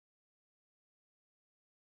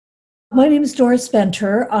My name is Doris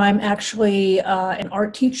Venter. I'm actually an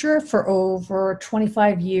art teacher for over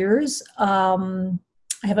 25 years. I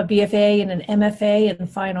have a BFA and an MFA in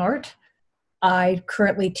fine art. I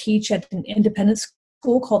currently teach at an independent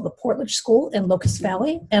school called the Portledge School in Locust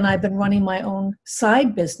Valley, and I've been running my own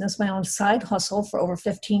side business, my own side hustle for over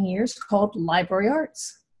 15 years called Library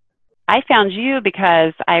Arts. I found you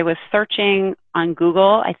because I was searching on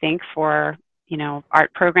Google, I think, for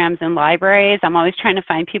art programs in libraries. I'm always trying to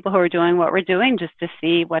find people who are doing what we're doing just to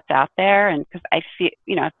see what's out there. And because I feel,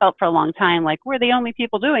 I felt for a long time like we're the only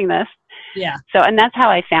people doing this. Yeah. So, and that's how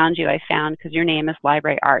I found you. I found, because your name is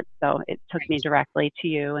Library Arts. So it took me directly to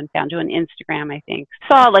you and found you on Instagram, I think.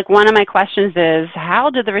 So like one of my questions is, how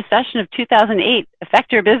did the recession of 2008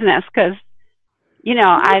 affect your business? Because,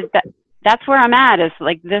 that's where I'm at, is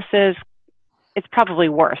like, it's probably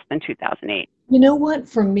worse than 2008. You know what?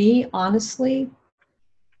 For me, honestly,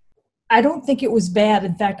 I don't think it was bad.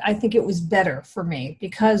 In fact, I think it was better for me,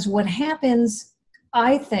 because what happens,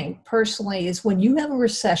 I think personally, is when you have a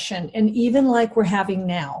recession, and even like we're having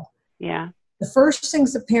now, yeah, the first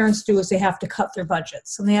things that parents do is they have to cut their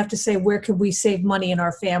budgets, and they have to say, where could we save money in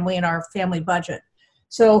our family budget?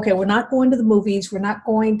 So, okay, we're not going to the movies, we're not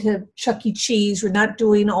going to Chuck E. Cheese, we're not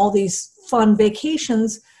doing all these fun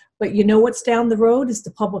vacations, but you know what's down the road is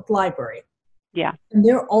the public library. Yeah. And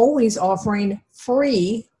they're always offering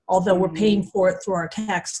free, although we're paying for it through our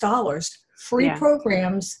tax dollars, free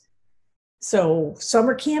programs. So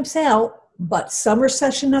summer camp's out, but summer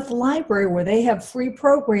session at the library where they have free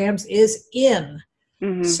programs is in.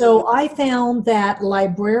 Mm-hmm. So I found that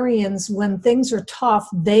librarians, when things are tough,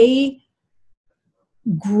 they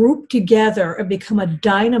group together and become a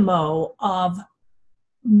dynamo of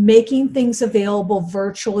making things available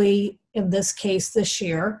virtually, in this case this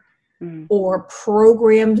year, or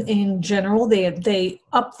programs in general. They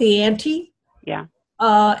up the ante. Yeah.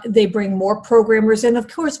 They bring more programmers in, of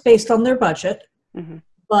course, based on their budget. Mm-hmm.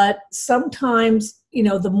 But sometimes,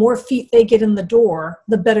 the more feet they get in the door,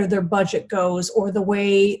 the better their budget goes, or the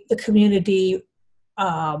way the community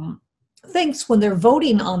thinks when they're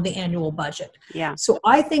voting on the annual budget. Yeah. So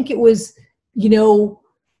I think it was,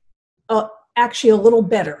 actually a little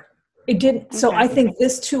better. It didn't. Okay. So I think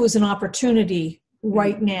this too is an opportunity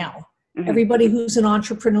right now. Mm-hmm. Everybody who's an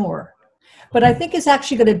entrepreneur. But I think it's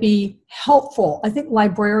actually going to be helpful. I think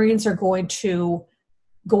librarians are going to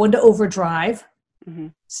go into overdrive,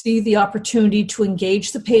 see the opportunity to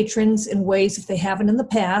engage the patrons in ways if they haven't in the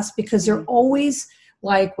past, because they're always,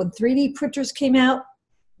 like when 3D printers came out,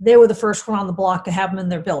 they were the first one on the block to have them in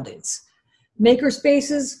their buildings. Maker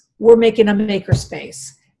spaces, we're making a maker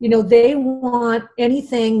space. They want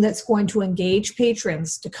anything that's going to engage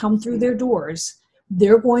patrons to come through their doors.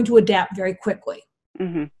 They're going to adapt very quickly.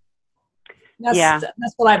 Mm-hmm.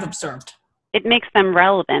 That's what I've observed. It makes them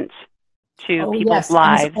relevant to people's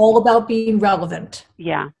lives. And it's all about being relevant.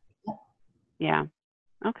 Yeah. Yeah.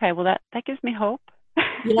 Okay. Well, that gives me hope.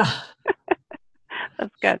 Yeah.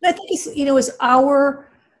 That's good. And I think it's our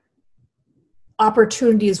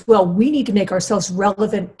opportunity as well. We need to make ourselves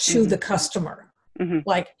relevant to the customer. Mm-hmm.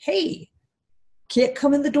 Like, hey, can't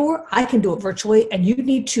come in the door? I can do it virtually. And you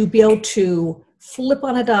need to be able to flip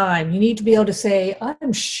on a dime. You need to be able to say,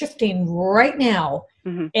 I'm shifting right now,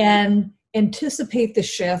 and anticipate the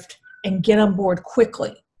shift and get on board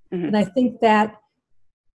quickly. Mm-hmm. And I think that,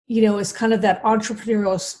 is kind of that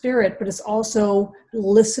entrepreneurial spirit, but it's also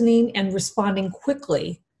listening and responding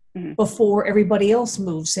quickly before everybody else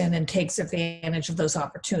moves in and takes advantage of those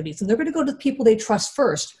opportunities. And they're going to go to the people they trust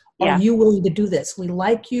first. Are you willing to do this? We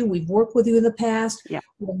like you. We've worked with you in the past. Yeah.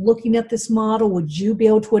 We're looking at this model. Would you be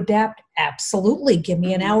able to adapt? Absolutely. Give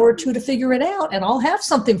me an hour or two to figure it out, and I'll have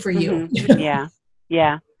something for you. Yeah.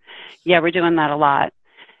 We're doing that a lot.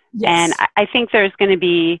 Yes. And I think there's going to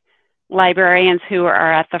be librarians who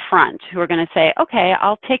are at the front who are going to say, okay,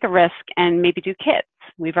 I'll take a risk and maybe do kits.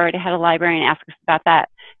 We've already had a librarian ask us about that.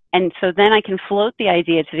 And so then I can float the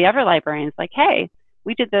idea to the other librarians like, hey,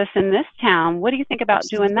 we did this in this town. What do you think about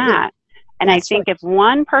doing that? And I think if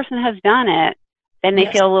one person has done it, then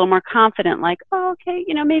they feel a little more confident, like, oh, okay,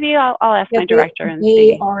 maybe I'll ask my director and see.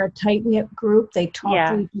 They are a tight-knit group. They talk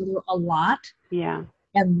to each other a lot. Yeah.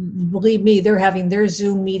 And believe me, they're having their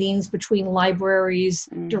Zoom meetings between libraries,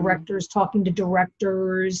 directors talking to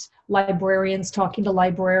directors, librarians talking to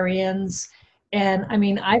librarians. And I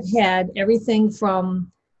mean, I've had everything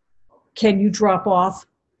from, can you drop off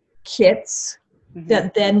kits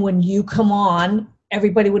that then when you come on,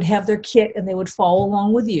 everybody would have their kit and they would follow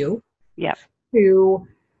along with you. Yeah. To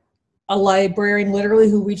a librarian literally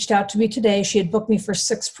who reached out to me today. She had booked me for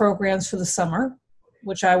 6 programs for the summer,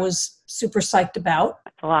 which I was super psyched about.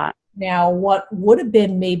 That's a lot. Now, what would have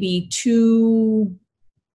been maybe $265,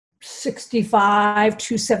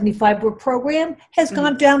 $275 per program has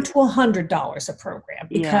gone down to $100 a program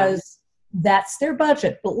because that's their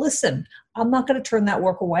budget. But listen, I'm not going to turn that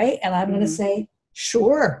work away, and I'm going to say,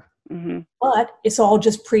 sure, but it's all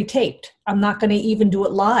just pre-taped. I'm not going to even do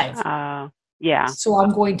it live. So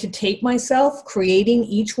I'm going to tape myself creating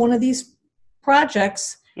each one of these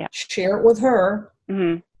projects, share it with her,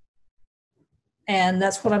 and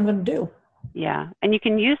that's what I'm going to do. Yeah. And you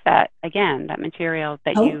can use that, again, that material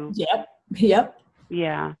that you... Yep.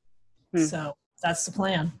 Yeah. So that's the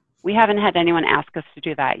plan. We haven't had anyone ask us to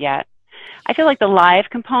do that yet. I feel like the live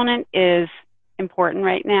component is important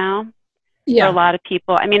right now for a lot of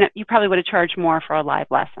people. I mean, you probably would have charged more for a live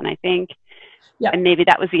lesson, I think. And maybe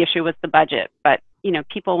that was the issue with the budget. But, you know,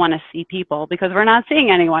 people want to see people because we're not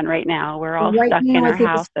seeing anyone right now. We're all stuck in our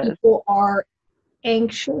houses. People are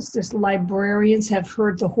anxious. There's librarians have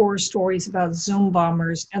heard the horror stories about Zoom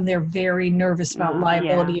bombers, and they're very nervous about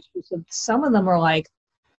liability issues. So some of them are like,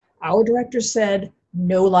 our director said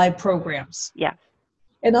no live programs.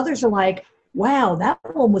 And others are like, wow, that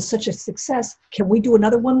one was such a success. Can we do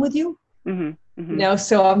another one with you? You know,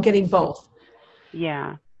 so I'm getting both.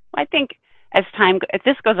 I think if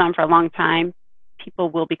this goes on for a long time,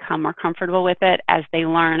 people will become more comfortable with it as they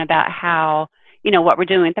learn about how, you know, what we're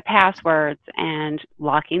doing with the passwords and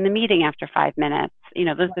locking the meeting after 5 minutes. You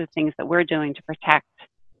know, those are the things that we're doing to protect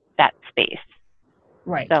that space.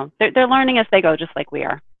 So they're learning as they go, just like we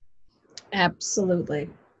are. Absolutely.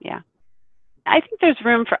 I think there's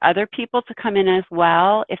room for other people to come in as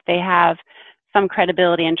well if they have some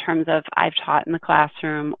credibility in terms of I've taught in the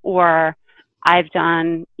classroom, or I've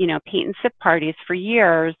done, you know, paint and sip parties for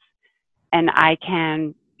years, and I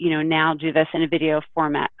can, you know, now do this in a video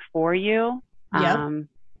format for you.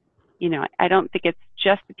 You know, I don't think it's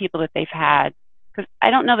just the people that they've had, because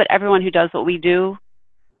I don't know that everyone who does what we do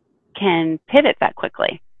can pivot that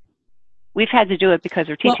quickly. We've had to do it because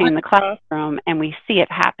we're teaching in the classroom and we see it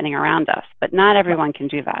happening around us, but not everyone can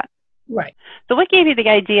do that. So what gave you the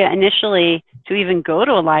idea initially to even go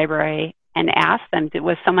to a library and ask them?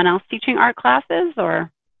 Was someone else teaching art classes, or?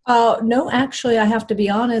 No, actually, I have to be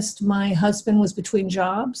honest. My husband was between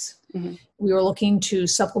jobs. We were looking to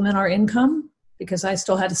supplement our income because I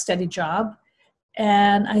still had a steady job.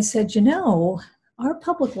 And I said, you know, our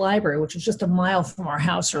public library, which is just a mile from our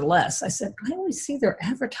house or less, I said, I always see their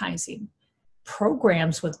advertising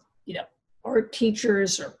programs with, you know, art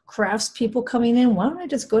teachers or crafts people coming in. Why don't I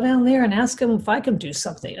just go down there and ask them if I can do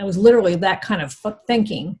something? I was literally that kind of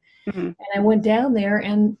thinking. And I went down there,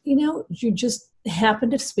 and, you know, you just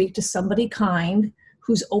happen to speak to somebody kind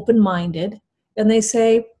who's open-minded, and they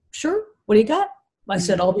say, sure, what do you got? I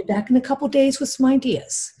said, I'll be back in a couple of days with some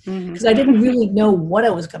ideas, because I didn't really know what I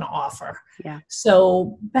was going to offer.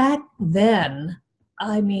 So back then,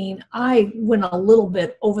 I mean, I went a little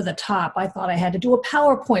bit over the top. I thought I had to do a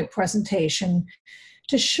PowerPoint presentation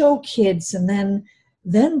to show kids, and then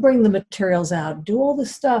bring the materials out, do all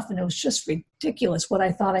this stuff. And it was just ridiculous what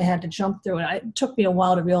I thought I had to jump through. And it took me a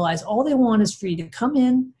while to realize all they want is for you to come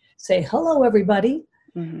in, say, hello, everybody.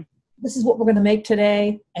 This is what we're going to make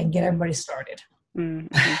today, and get everybody started.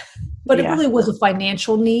 But it really was a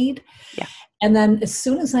financial need. And then as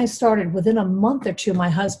soon as I started, within a month or two, my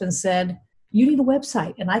husband said, you need a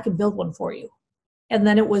website and I can build one for you. And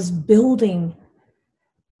then it was building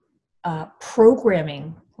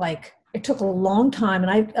programming. Like, it took a long time.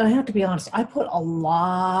 And I have to be honest, I put a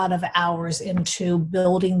lot of hours into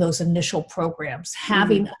building those initial programs,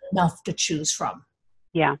 having enough to choose from.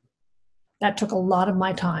 That took a lot of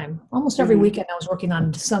my time. Almost every weekend I was working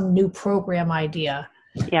on some new program idea.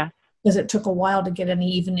 Because it took a while to get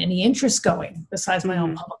any interest going besides my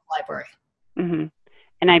own public library.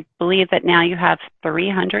 And I believe that now you have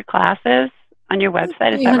 300 classes on your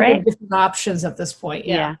website. Is that right? Different options at this point.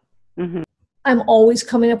 I'm always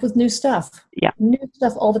coming up with new stuff. New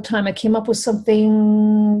stuff all the time. I came up with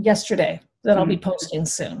something yesterday that I'll be posting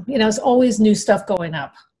soon. You know, it's always new stuff going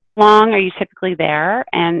up. How long are you typically there,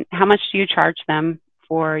 and how much do you charge them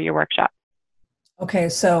for your workshop? Okay,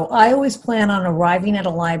 so I always plan on arriving at a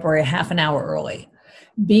library half an hour early,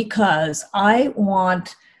 because I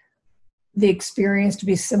want the experience to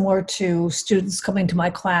be similar to students coming to my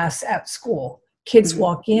class at school. Kids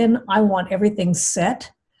walk in, I want everything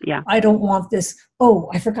set. I don't want this, oh,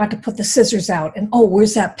 I forgot to put the scissors out, and oh,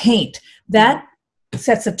 where's that paint? That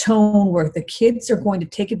sets a tone where the kids are going to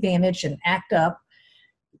take advantage and act up.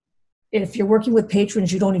 If you're working with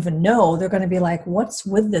patrons you don't even know, they're going to be like, what's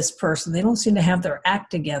with this person? They don't seem to have their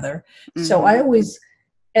act together. So I always,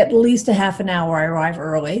 at least a half an hour, I arrive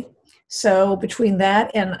early. So between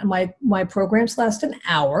that and my programs last an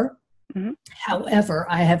hour, Mm-hmm. However,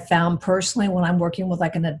 I have found personally when I'm working with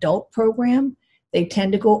like an adult program, they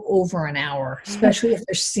tend to go over an hour, especially if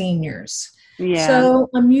they're seniors. Yeah. So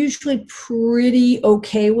I'm usually pretty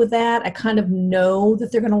okay with that. I kind of know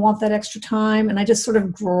that they're going to want that extra time, and I just sort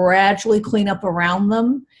of gradually clean up around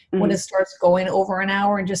them when it starts going over an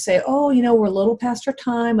hour and just say, oh, we're a little past our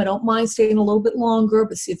time. I don't mind staying a little bit longer,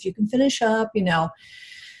 but see if you can finish up,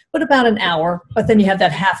 but about an hour. But then you have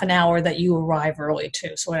that half an hour that you arrive early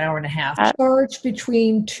too. So an hour and a half. Charge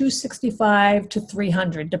between $265 to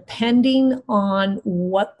 $300, depending on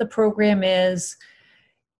what the program is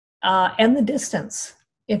and the distance.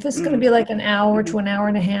 If it's going to be like an hour to an hour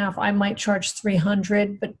and a half, I might charge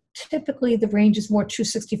 $300, but typically the range is more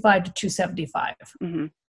 $265 to $275. Mm-hmm.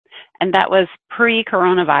 And that was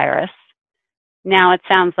pre-coronavirus. Now it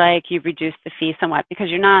sounds like you've reduced the fee somewhat because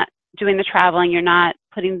you're not doing the traveling, you're not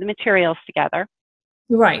putting the materials together.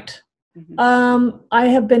 Right. I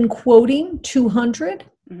have been quoting $200,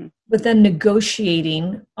 but then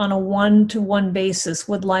negotiating on a one-to-one basis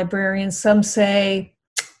with librarians. Some say,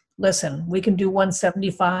 listen, we can do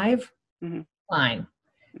 $175. Fine.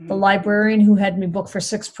 The librarian who had me book for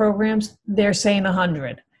 6 programs, they're saying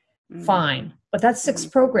 $100. Fine. But that's 6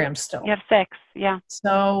 programs still. You have 6, yeah.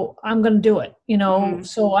 So I'm going to do it,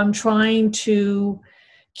 So I'm trying to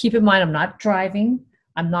keep in mind I'm not driving.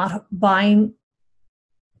 I'm not buying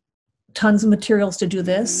tons of materials to do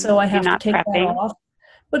this. So I have to take that off.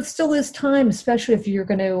 But it still is time, especially if you're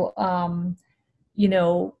going to,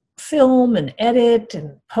 film and edit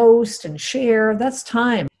and post and share. That's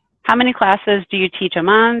time. How many classes do you teach a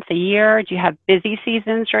month, a year? Do you have busy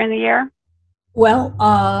seasons during the year? Well,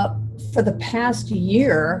 for the past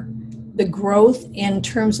year, the growth in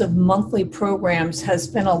terms of monthly programs has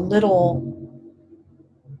been a little,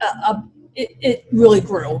 it really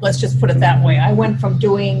grew. Let's just put it that way. I went from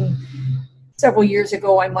doing, several years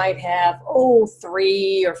ago, I might have,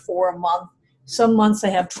 3 or 4 a month. Some months I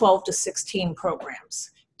have 12 to 16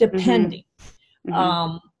 programs, depending.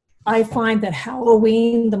 I find that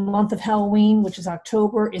Halloween, the month of Halloween, which is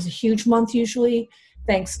October, is a huge month usually.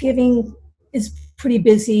 Thanksgiving is pretty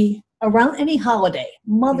busy around any holiday,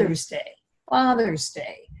 Mother's Day, Father's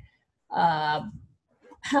Day,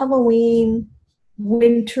 Halloween,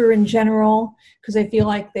 winter in general, because I feel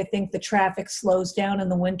like they think the traffic slows down in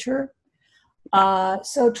the winter.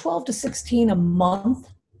 So 12 to 16 a month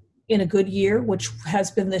in a good year, which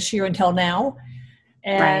has been this year until now.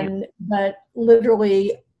 But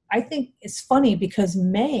literally, I think it's funny because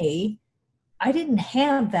May, I didn't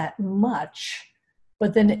have that much,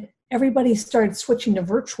 but then everybody started switching to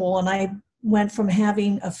virtual, and I went from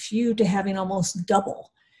having a few to having almost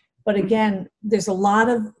double. But again, there's a lot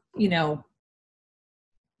of,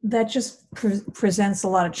 that just presents a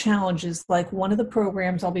lot of challenges. Like one of the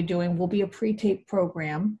programs I'll be doing will be a pre-tape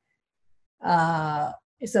program.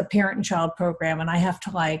 It's a parent and child program, and I have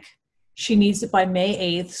to she needs it by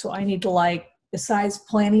May 8th. So I need to besides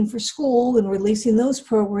planning for school and releasing those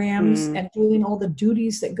programs and doing all the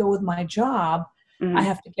duties that go with my job, I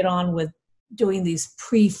have to get on with doing these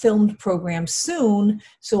pre-filmed programs soon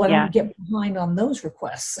so I don't get behind on those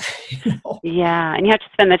requests. Yeah, and you have to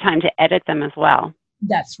spend the time to edit them as well.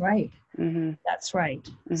 That's right. That's right.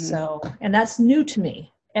 So, and that's new to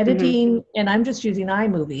me. Editing, and I'm just using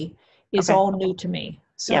iMovie, is all new to me.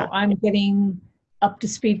 So I'm getting up to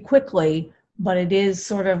speed quickly, but it is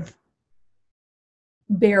sort of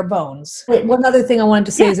bare bones. One other thing I wanted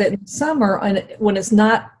to say is that in summer, when it's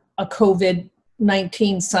not a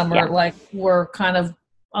COVID-19 summer, like we're kind of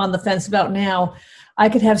on the fence about now, I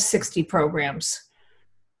could have 60 programs.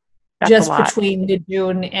 That's just between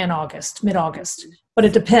mid-June and mid-August. But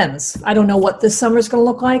it depends. I don't know what this summer is going to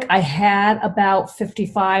look like. I had about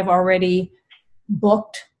 55 already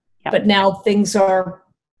booked, but now things are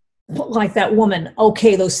like that woman.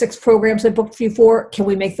 Okay, those 6 programs I booked for you for, can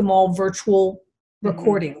we make them all virtual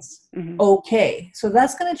recordings? Okay, so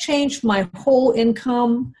that's going to change my whole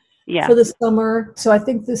income for the summer. So I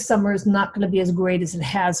think this summer is not going to be as great as it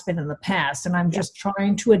has been in the past, and I'm just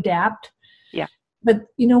trying to adapt. But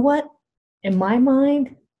you know what? In my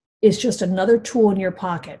mind, it's just another tool in your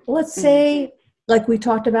pocket. Let's say, like we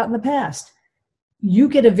talked about in the past, you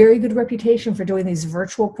get a very good reputation for doing these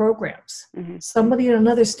virtual programs. Somebody in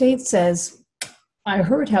another state says, I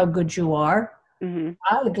heard how good you are.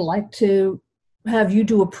 I would like to have you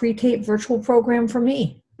do a pre-taped virtual program for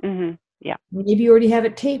me. Maybe you already have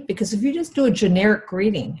it taped, because if you just do a generic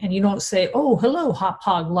greeting and you don't say, oh, hello, Hop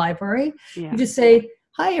Hog Library, you just say,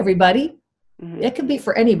 hi, everybody. It can be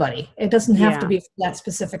for anybody. It doesn't have to be for that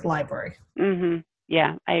specific library.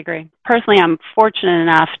 Yeah, I agree. Personally, I'm fortunate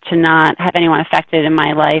enough to not have anyone affected in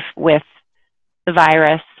my life with the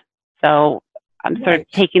virus. So I'm sort of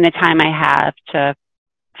taking the time I have to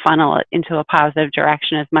funnel it into a positive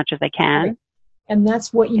direction as much as I can. Right. And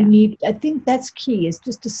that's what you need. I think that's key, is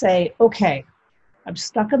just to say, okay, I'm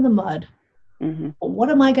stuck in the mud. But what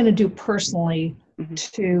am I going to do personally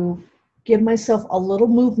to give myself a little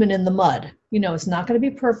movement in the mud? You know, it's not going to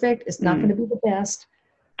be perfect. It's not going to be the best.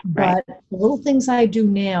 But the little things I do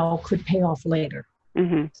now could pay off later.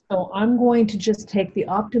 So I'm going to just take the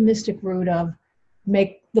optimistic route of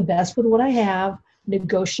make the best with what I have,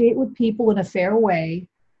 negotiate with people in a fair way,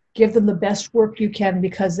 give them the best work you can,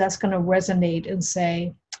 because that's going to resonate and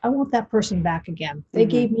say, I want that person back again. They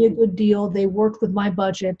gave me a good deal. They worked with my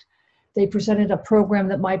budget. They presented a program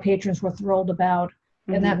that my patrons were thrilled about,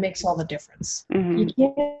 and that makes all the difference. You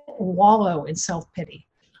can't wallow in self-pity.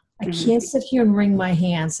 I can't sit here and wring my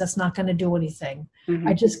hands. That's not going to do anything.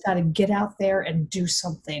 I just got to get out there and do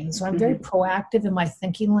something. So I'm very proactive in my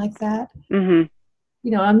thinking like that. You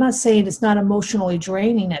know, I'm not saying it's not emotionally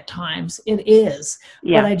draining at times. It is.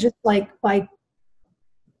 But I just by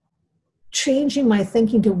changing my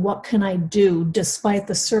thinking to what can I do despite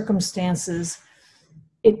the circumstances,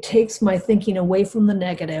 it takes my thinking away from the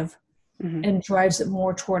negative and drives it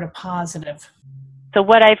more toward a positive. So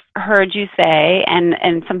what I've heard you say,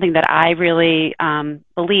 and something that I really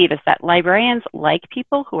believe, is that librarians like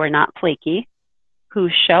people who are not flaky, who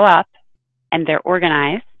show up and they're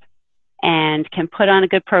organized and can put on a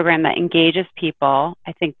good program that engages people.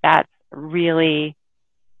 I think that's really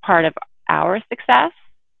part of our success,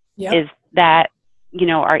 is that, you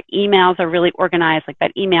know, our emails are really organized. Like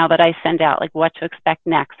that email that I send out, like what to expect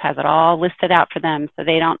next, has it all listed out for them, so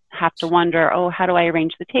they don't have to wonder, oh, how do I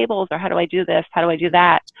arrange the tables, or how do I do this, how do I do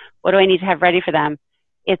that, what do I need to have ready for them?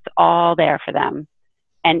 It's all there for them.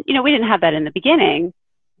 And, you know, we didn't have that in the beginning,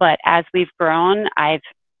 but as we've grown, I've,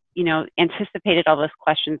 you know, anticipated all those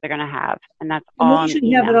questions they're going to have, and that's all. You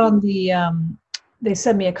should have it on the, they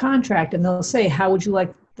send me a contract and they'll say, how would you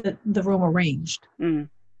like the room arranged?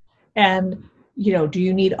 And, you know, do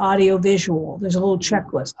you need audio visual? There's a little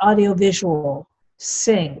checklist: audio visual,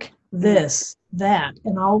 sync, this, that.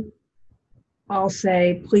 And I'll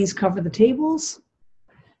say, please cover the tables.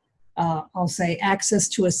 I'll say access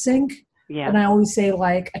to a sink. And I always say,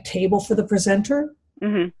 like, a table for the presenter,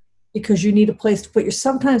 because you need a place to put your,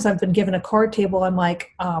 sometimes I've been given a card table. I'm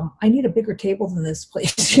like, I need a bigger table than this,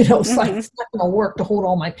 please. You know, it's like, it's not going to work to hold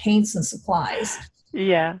all my paints and supplies.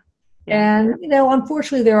 And, you know,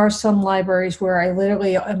 unfortunately, there are some libraries where I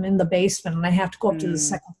literally am in the basement and I have to go up to the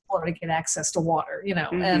second floor to get access to water, you know,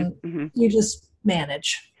 and you just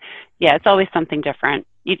manage. Yeah, it's always something different.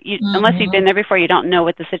 You unless you've been there before, you don't know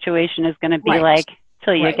what the situation is going to be like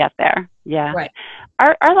till you get there.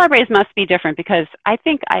 Our libraries must be different, because I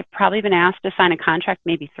think I've probably been asked to sign a contract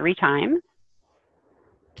maybe 3 times.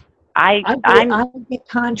 I get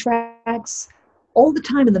contracts all the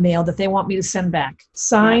time in the mail that they want me to send back,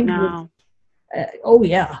 signed with,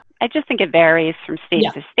 I just think it varies from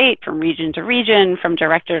state to state, from region to region, from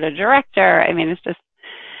director to director. I mean, it's just,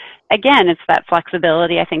 again, it's that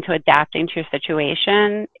flexibility, I think, to adapting to your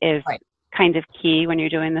situation is kind of key when you're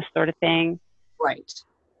doing this sort of thing.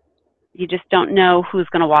 You just don't know who's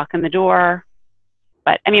going to walk in the door.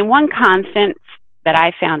 But I mean, one constant that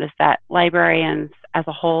I found is that librarians as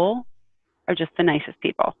a whole are just the nicest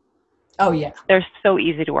people. They're so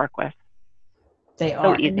easy to work with. They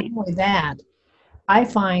are. And not only that, I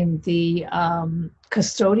find the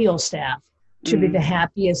custodial staff to be the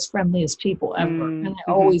happiest, friendliest people ever. And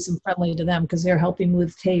I always am friendly to them, because they're helping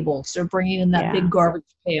with tables. They're bringing in that big garbage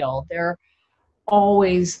pail. They're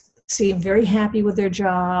always seem very happy with their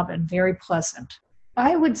job and very pleasant.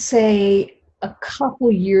 I would say a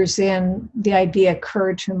couple years in, the idea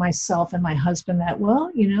occurred to myself and my husband that,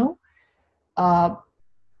 well, you know,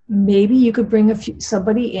 maybe you could bring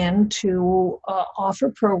somebody in to offer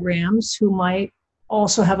programs who might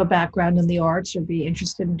also have a background in the arts or be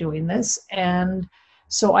interested in doing this. And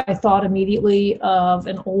so I thought immediately of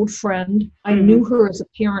an old friend. I knew her as a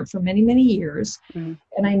parent for many, many years.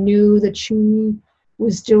 And I knew that she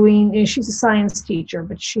was doing, you know, she's a science teacher,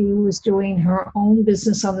 but she was doing her own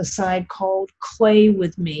business on the side called Clay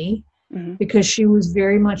with Me, because she was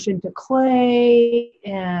very much into clay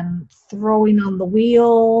and throwing on the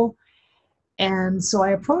wheel. And so I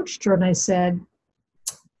approached her and I said,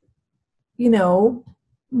 you know,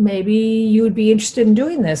 maybe you would be interested in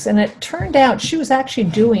doing this. And it turned out she was actually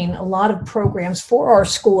doing a lot of programs for our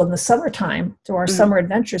school in the summertime through our Summer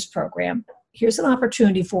Adventures program. Here's an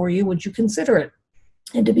opportunity for you. Would you consider it?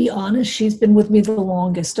 And to be honest, she's been with me the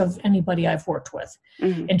longest of anybody I've worked with.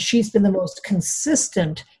 And she's been the most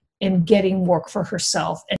consistent in getting work for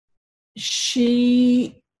herself. And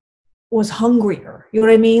she was hungrier. You know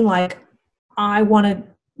what I mean? Like, I want to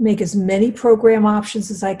make as many program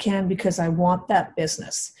options as I can because I want that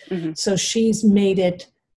business. Mm-hmm. So she's made it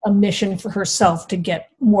a mission for herself to get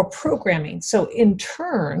more programming. So in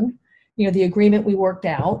turn, you know, the agreement we worked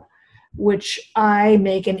out, which I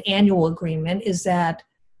make an annual agreement, is that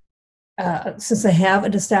since I have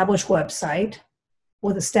an established website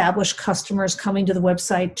with established customers coming to the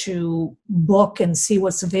website to book and see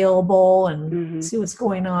what's available and Mm-hmm. see what's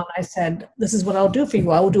going on, I said, this is what I'll do for you.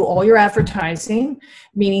 I will do all your advertising,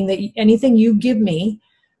 meaning that anything you give me,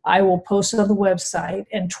 I will post it on the website.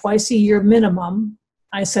 And twice a year minimum,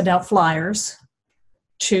 I send out flyers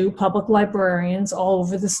to public librarians all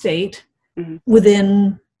over the state Mm-hmm.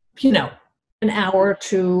 within, you know, an hour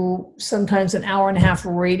to sometimes an hour and a half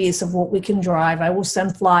radius of what we can drive. I will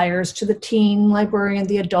send flyers to the teen librarian,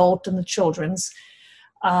 the adult, and the children's.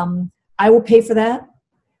 I will pay for that.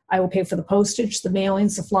 I will pay for the postage, the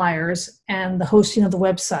mailings, the flyers, and the hosting of the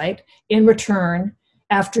website. In return,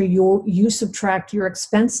 after you subtract your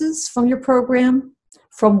expenses from your program,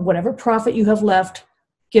 from whatever profit you have left,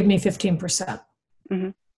 give me 15%. Mm-hmm.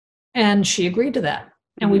 And she agreed to that.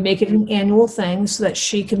 And we make it an annual thing so that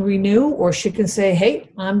she can renew, or she can say,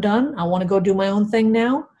 hey, I'm done. I want to go do my own thing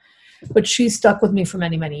now. But she's stuck with me for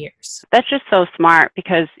many, many years. That's just so smart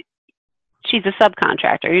because she's a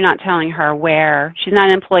subcontractor. You're not telling her where. She's not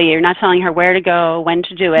an employee. You're not telling her where to go, when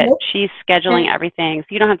to do it. Nope. She's scheduling everything. So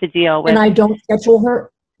you don't have to deal with. And I don't schedule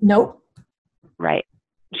her. Nope. Right.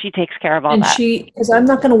 She takes care of all and that. Because I'm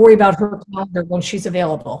not going to worry about her calendar when she's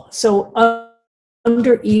available. So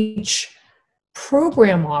under each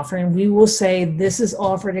program offering, we will say this is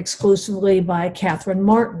offered exclusively by Catherine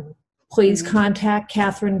Martin. Please contact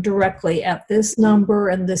Catherine directly at this number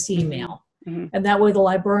and this email. Mm-hmm. And that way the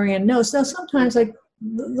librarian knows. Now, sometimes, like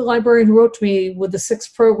the librarian who wrote to me with the 6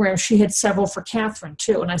 programs, she had several for Catherine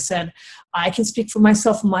too. And I said, I can speak for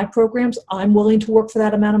myself and my programs. I'm willing to work for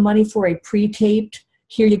that amount of money for a pre-taped,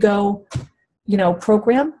 here you go, you know,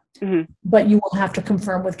 program. Mm-hmm. But you will have to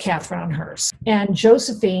confirm with Catherine on hers. And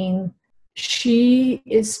Josephine, she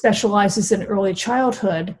specializes in early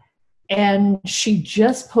childhood, and she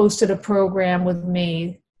just posted a program with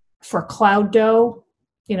me for cloud dough,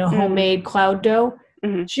 you know, homemade cloud dough.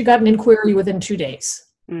 Mm-hmm. She got an inquiry within 2 days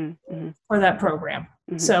for that program.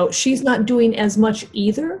 Mm-hmm. So she's not doing as much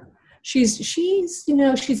either. She's you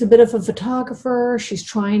know, she's a bit of a photographer. She's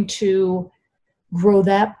trying to grow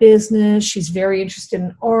that business. She's very interested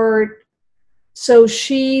in art. So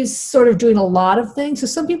she's sort of doing a lot of things. So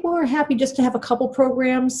some people are happy just to have a couple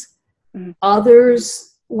programs. Mm-hmm.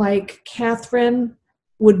 Others, like Catherine,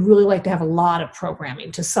 would really like to have a lot of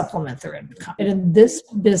programming to supplement their income. And in this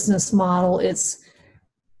business model, it's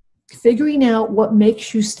figuring out what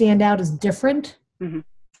makes you stand out as different from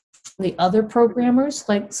the other programmers.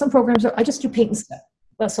 Like some programs, I just do paint and sip.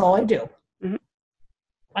 That's all I do. Mm-hmm.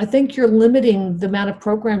 I think you're limiting the amount of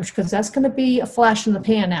programs because that's going to be a flash in the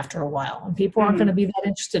pan after a while, and people aren't going to be that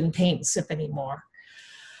interested in paint and sip anymore.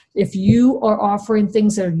 If you are offering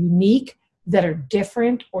things that are unique, that are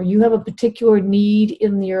different, or you have a particular need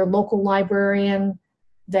in your local librarian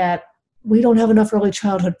that we don't have enough early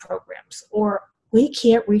childhood programs, or we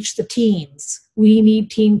can't reach the teens, we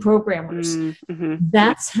need teen programmers. Mm-hmm.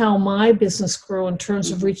 That's how my business grew in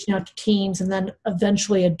terms of reaching out to teens and then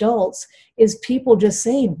eventually adults, is people just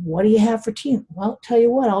saying, what do you have for teens? Well, tell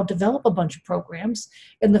you what, I'll develop a bunch of programs.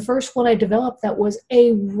 And the first one I developed that was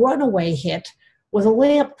a runaway hit was a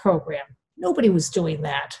lamp program. Nobody was doing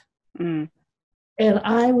that. Mm. And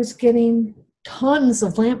I was getting tons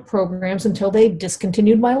of lamp programs until they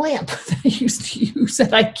discontinued my lamp that I used to use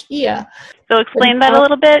at IKEA. So explain that a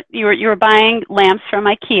little bit. You were buying lamps from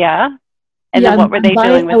IKEA, and then what were they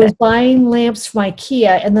doing with it? I was buying lamps from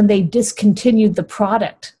IKEA, and then they discontinued the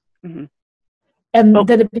product. Mm-hmm. And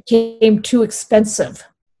then it became too expensive.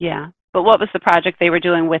 Yeah. But what was the project they were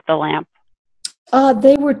doing with the lamp?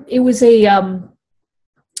 It was a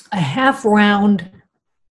half round,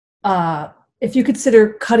 if you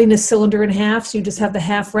consider cutting a cylinder in half, so you just have the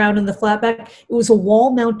half round and the flat back, it was a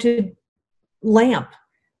wall-mounted lamp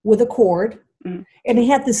with a cord. Mm. And it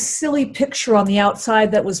had this silly picture on the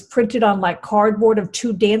outside that was printed on like cardboard of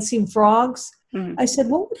 2 dancing frogs. Mm. I said,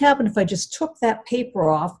 what would happen if I just took that paper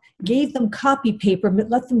off, gave them copy paper,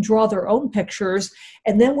 let them draw their own pictures,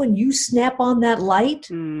 and then when you snap on that light,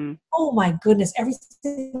 oh my goodness,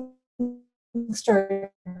 everything started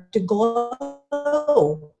to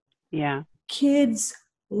glow. Yeah. Kids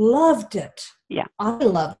loved it. Yeah. I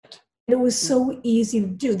loved it. It was so easy to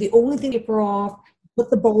do. The only thing, paper off, put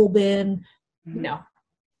the bulb in, you know.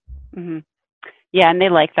 Mm-hmm. Yeah, and they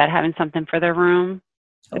like that, having something for their room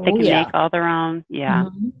that they can make all their own. Yeah.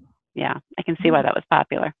 Mm-hmm. Yeah. I can see why that was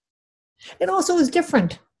popular. It also was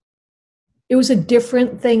different. It was a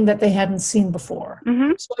different thing that they hadn't seen before.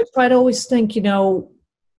 Mm-hmm. So I try to always think,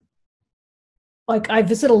 like I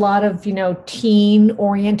visit a lot of,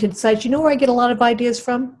 teen-oriented sites. You know where I get a lot of ideas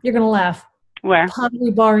from? You're going to laugh. Where?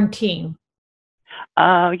 Pottery Barn Teen.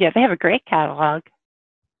 Oh, yeah. They have a great catalog.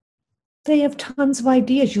 They have tons of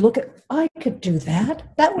ideas. You look at, I could do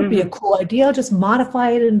that. That would be a cool idea. I'll just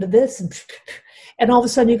modify it into this. And all of a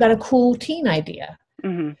sudden you got a cool teen idea.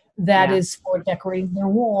 That is for decorating their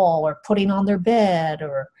wall or putting on their bed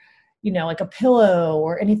or, like a pillow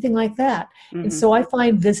or anything like that. And so I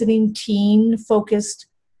find visiting teen-focused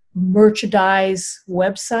merchandise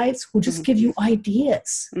websites will just give you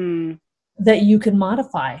ideas that you can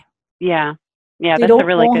modify. Yeah. Yeah, they that's a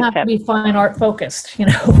really good tip. They don't have to be fine art focused,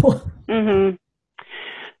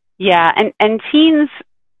 Yeah, and teens,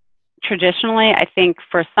 traditionally, I think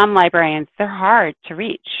for some librarians, they're hard to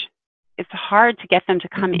reach. It's hard to get them to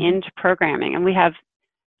come into programming. And we have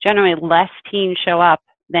generally less teens show up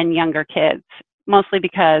than younger kids, mostly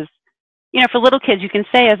because, for little kids, you can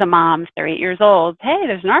say as a mom, if they're 8 years old, hey,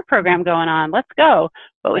 there's an art program going on, let's go.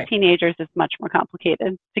 But with teenagers, it's much more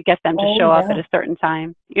complicated to get them to show up at a certain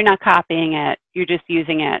time. You're not copying it. You're just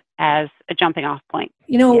using it as a jumping off point.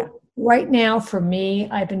 Right now for me,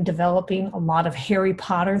 I've been developing a lot of Harry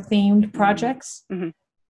Potter themed projects.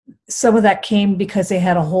 Some of that came because they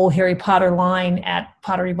had a whole Harry Potter line at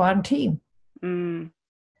Pottery Barn Teen.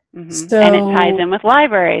 So, and it ties in with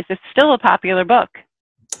libraries. It's still a popular book.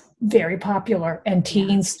 Very popular, and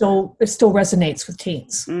teens still resonates with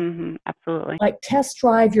teens. Absolutely. Like test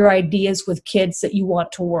drive your ideas with kids that you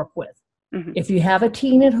want to work with. If you have a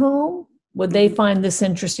teen at home, would they find this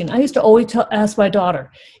interesting? I used to always ask my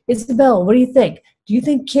daughter, Isabel, what do you think? Do you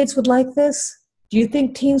think kids would like this? Do you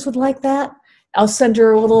think teens would like that? I'll send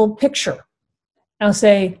her a little picture. I'll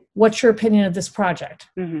say, what's your opinion of this project?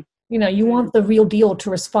 You want the real deal to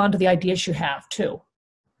respond to the ideas you have too.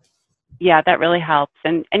 Yeah, that really helps.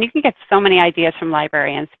 And you can get so many ideas from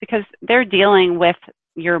librarians because they're dealing with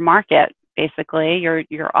your market, basically,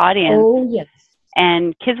 your audience. Oh, yes.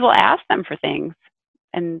 And kids will ask them for things.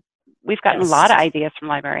 And we've gotten a lot of ideas from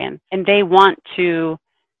librarians. And they want to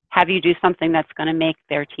have you do something that's going to make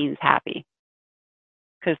their teens happy.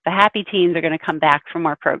 Because the happy teens are going to come back for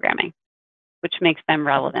more programming, which makes them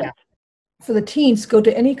relevant. Yeah. For the teens, go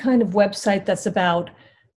to any kind of website that's about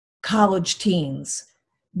college teens,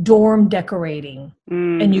 dorm decorating,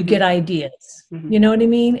 and you get ideas. You know what I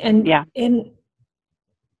mean? And in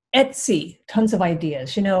Etsy, tons of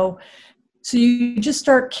ideas, So you just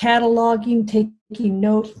start cataloging, taking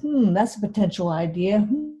notes. That's a potential idea.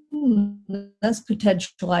 That's a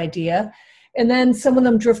potential idea. And then some of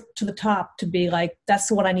them drift to the top to be like, that's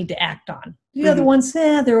the one I need to act on. The other ones,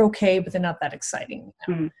 they're okay, but they're not that exciting.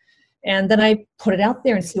 And then I put it out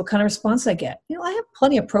there and see what kind of response I get. I have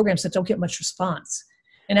plenty of programs that don't get much response.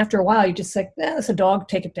 And after a while, you just say, that's a dog,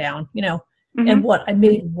 take it down, And I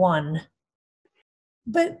made one.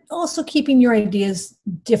 But also keeping your ideas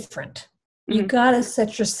different. You got to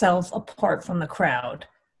set yourself apart from the crowd.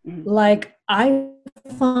 Like I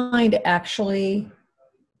find actually,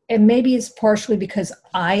 and maybe it's partially because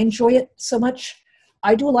I enjoy it so much,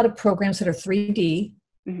 I do a lot of programs that are 3D.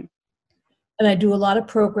 And I do a lot of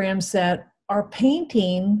programs that are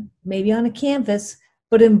painting, maybe on a canvas,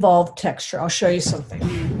 but involve texture. I'll show you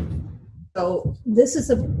something. So this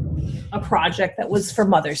is a project that was for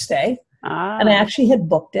Mother's Day. And I actually had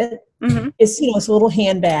booked it. It's, it's a little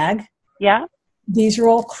handbag. Yeah. These are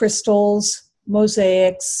all crystals,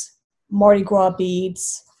 mosaics, Mardi Gras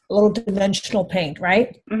beads, a little dimensional paint,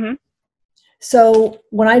 right? So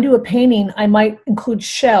when I do a painting, I might include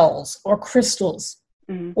shells or crystals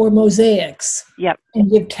or mosaics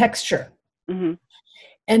and give texture.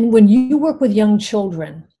 And when you work with young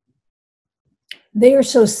children, they are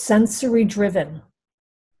so sensory driven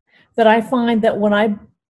that I find that when I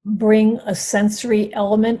bring a sensory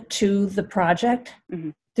element to the project,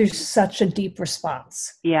 there's such a deep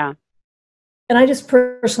response. Yeah. And I just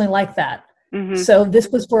personally like that. So this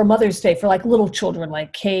was for Mother's Day for like little children,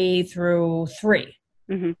 like K through 3.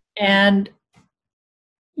 And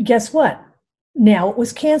guess what? Now it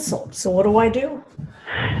was canceled. So what do?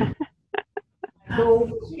 I go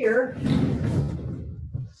over here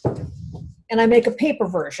and I make a paper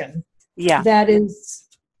version. That is,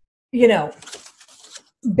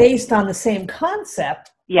 based on the same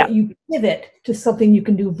concept. But you pivot to something you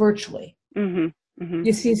can do virtually.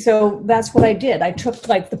 You see, so that's what I did. I took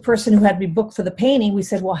like the person who had me booked for the painting. We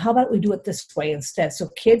said, well, how about we do it this way instead? So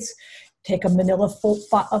kids take a manila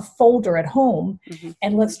folder at home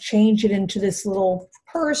and let's change it into this little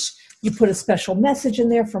purse, you put a special message in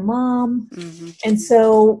there for mom. And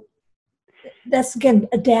so that's, again,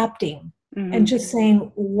 adapting and just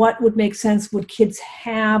saying what would make sense. Would kids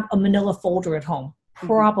have a manila folder at home?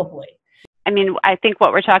 Probably. I mean, I think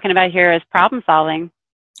what we're talking about here is problem solving.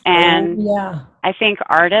 And I think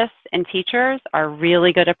artists and teachers are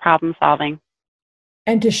really good at problem solving.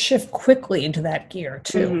 And to shift quickly into that gear,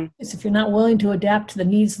 too. Because if you're not willing to adapt to the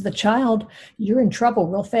needs of the child, you're in trouble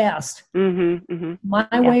real fast. My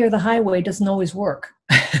way or the highway doesn't always work.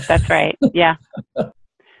 That's right. Yeah.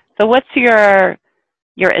 So what's your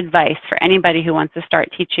advice for anybody who wants to start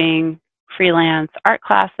teaching freelance art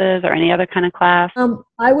classes or any other kind of class?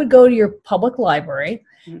 I would go to your public library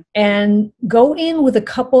and go in with a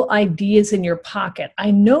couple ideas in your pocket. I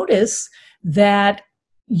notice that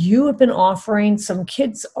you have been offering some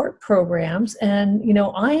kids art programs, and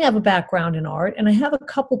I have a background in art, and I have a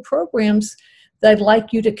couple programs that I'd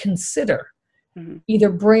like you to consider. Either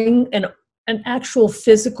bring an actual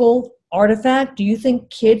physical artifact. Do you think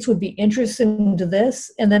kids would be interested into this?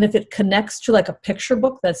 And then if it connects to like a picture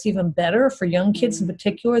book, that's even better for young kids in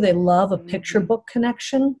particular. They love a picture book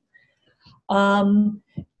connection.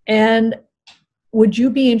 And would you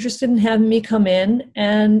be interested in having me come in?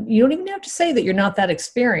 And you don't even have to say that you're not that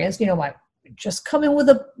experienced. Just come in with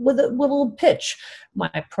a little pitch. My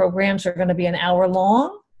programs are going to be an hour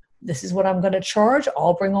long. This is what I'm going to charge.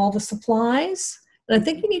 I'll bring all the supplies. And I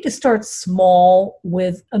think you need to start small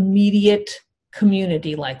with immediate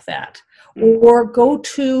community like that. Or go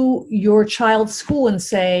to your child's school and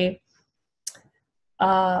say,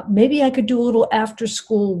 maybe I could do a little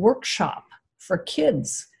after-school workshop for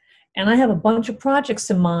kids. And I have a bunch of projects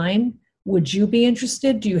in mind. Would you be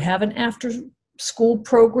interested? Do you have an after-school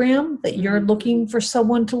program that you're looking for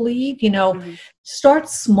someone to lead? Start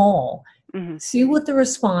small. See what the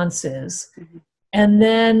response is. And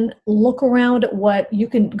then look around at what you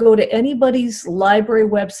can go to anybody's library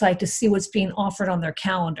website to see what's being offered on their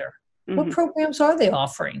calendar. What programs are they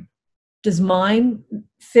offering? Does mine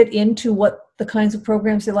fit into what the kinds of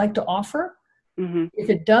programs they like to offer? If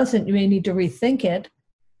it doesn't, you may need to rethink it.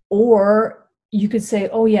 Or you could say,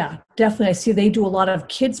 oh yeah, definitely. I see they do a lot of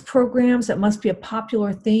kids programs. That must be a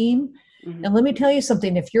popular theme. And let me tell you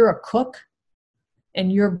something, if you're a cook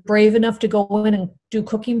and you're brave enough to go in and do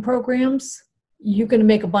cooking programs, you're going to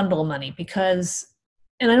make a bundle of money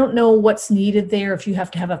and I don't know what's needed there, if you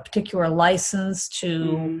have to have a particular license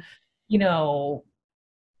to,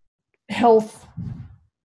 health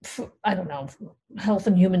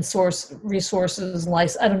and human resources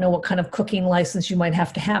license. I don't know what kind of cooking license you might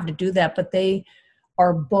have to do that, but they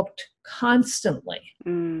are booked constantly.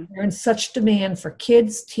 They're in such demand for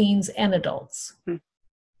kids, teens, and adults.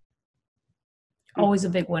 Always a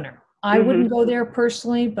big winner. I wouldn't go there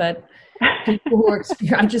personally, but people who are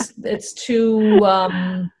experienced, it's too,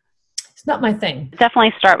 it's not my thing.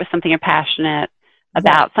 Definitely start with something you're passionate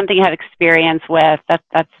about, something you have experience with.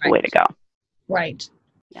 That's the way to go. Right.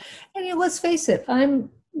 Yeah. And let's face it, I'm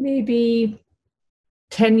maybe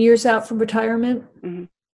 10 years out from retirement.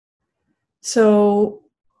 So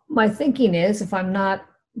my thinking is, if I'm not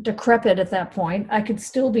decrepit at that point, I could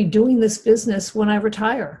still be doing this business when I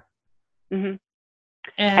retire. And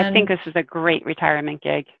I think this is a great retirement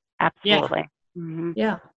gig. Absolutely.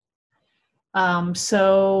 Yeah.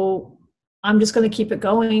 So I'm just going to keep it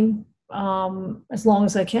going as long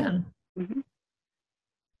as I can.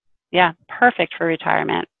 Yeah, perfect for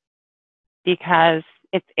retirement, because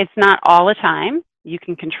it's not all the time. You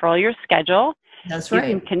can control your schedule. That's right.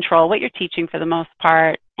 You can control what you're teaching for the most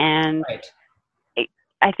part. And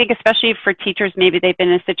I think especially for teachers, maybe they've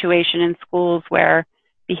been in a situation in schools where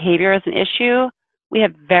behavior is an issue. We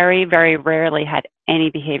have very, very rarely had any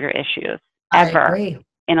behavior issues ever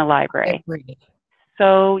in a library.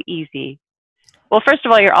 So easy. Well, first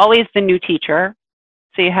of all, you're always the new teacher.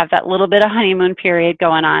 So you have that little bit of honeymoon period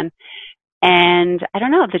going on. And I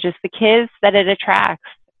don't know, they're just the kids that it attracts.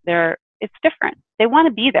 It's different. They want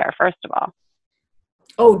to be there, first of all.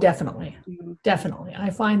 Oh, definitely. Definitely. I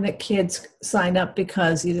find that kids sign up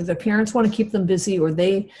because either their parents want to keep them busy or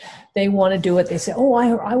they want to do it. They say, oh,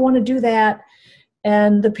 I want to do that.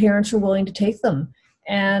 And the parents are willing to take them.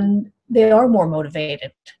 And they are more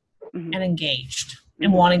motivated and engaged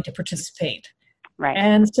and wanting to participate. Right.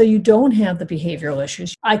 And so you don't have the behavioral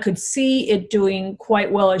issues. I could see it doing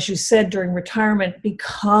quite well, as you said, during retirement,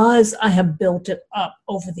 because I have built it up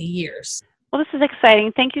over the years. Well, this is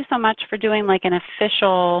exciting. Thank you so much for doing like an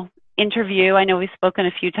official interview. I know we've spoken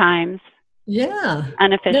a few times. Yeah.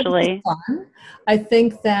 Unofficially. Fun. I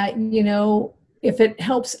think that, if it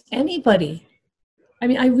helps anybody,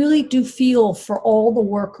 I really do feel for all the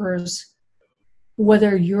workers,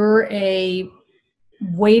 whether you're a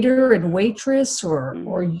waiter and waitress,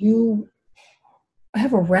 or you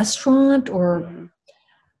have a restaurant, or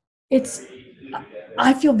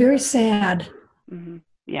I feel very sad.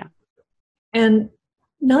 Yeah. And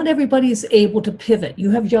not everybody is able to pivot.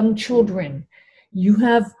 You have young children. You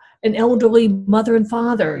have an elderly mother and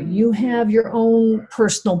father. You have your own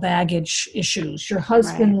personal baggage issues. Your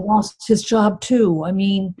husband lost his job too. I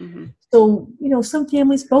mean, so, some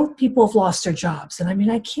families, both people have lost their jobs. And I mean,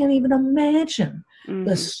 I can't even imagine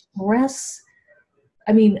the stress.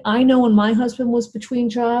 I mean, I know when my husband was between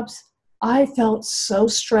jobs, I felt so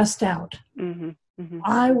stressed out.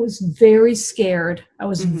 I was very scared. I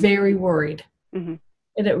was very worried.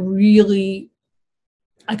 And it really,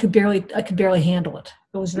 I could barely handle it.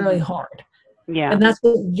 It was really hard. Yeah. And that's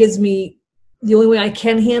what gives me, the only way I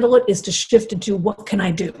can handle it is to shift into what can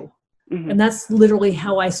I do? And that's literally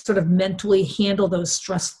how I sort of mentally handle those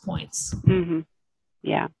stress points.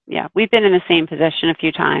 Yeah. Yeah. We've been in the same position a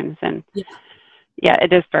few times, and yeah,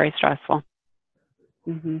 it is very stressful.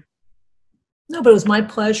 No, but it was my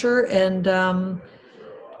pleasure. And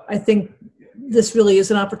I think this really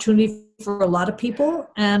is an opportunity for a lot of people.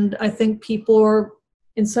 And I think people are,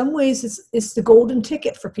 in some ways, it's the golden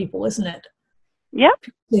ticket for people, isn't it? Yep.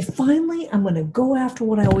 They finally, I'm going to go after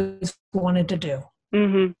what I always wanted to do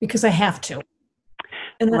because I have to.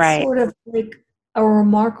 And that's sort of like a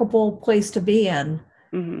remarkable place to be in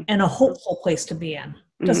and a hopeful place to be in.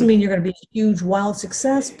 Doesn't mean you're going to be a huge, wild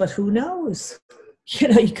success, but who knows?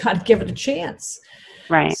 You got to give it a chance.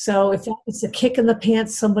 Right. So if it's a kick in the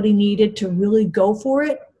pants somebody needed to really go for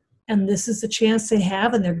it, and this is the chance they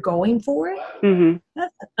have and they're going for it,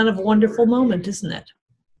 that's a kind of wonderful moment, isn't it?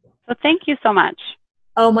 So thank you so much.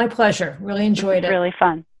 Oh, my pleasure. Really enjoyed it. Really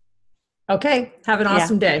fun. Okay. Have an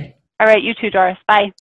awesome day. All right. You too, Doris. Bye.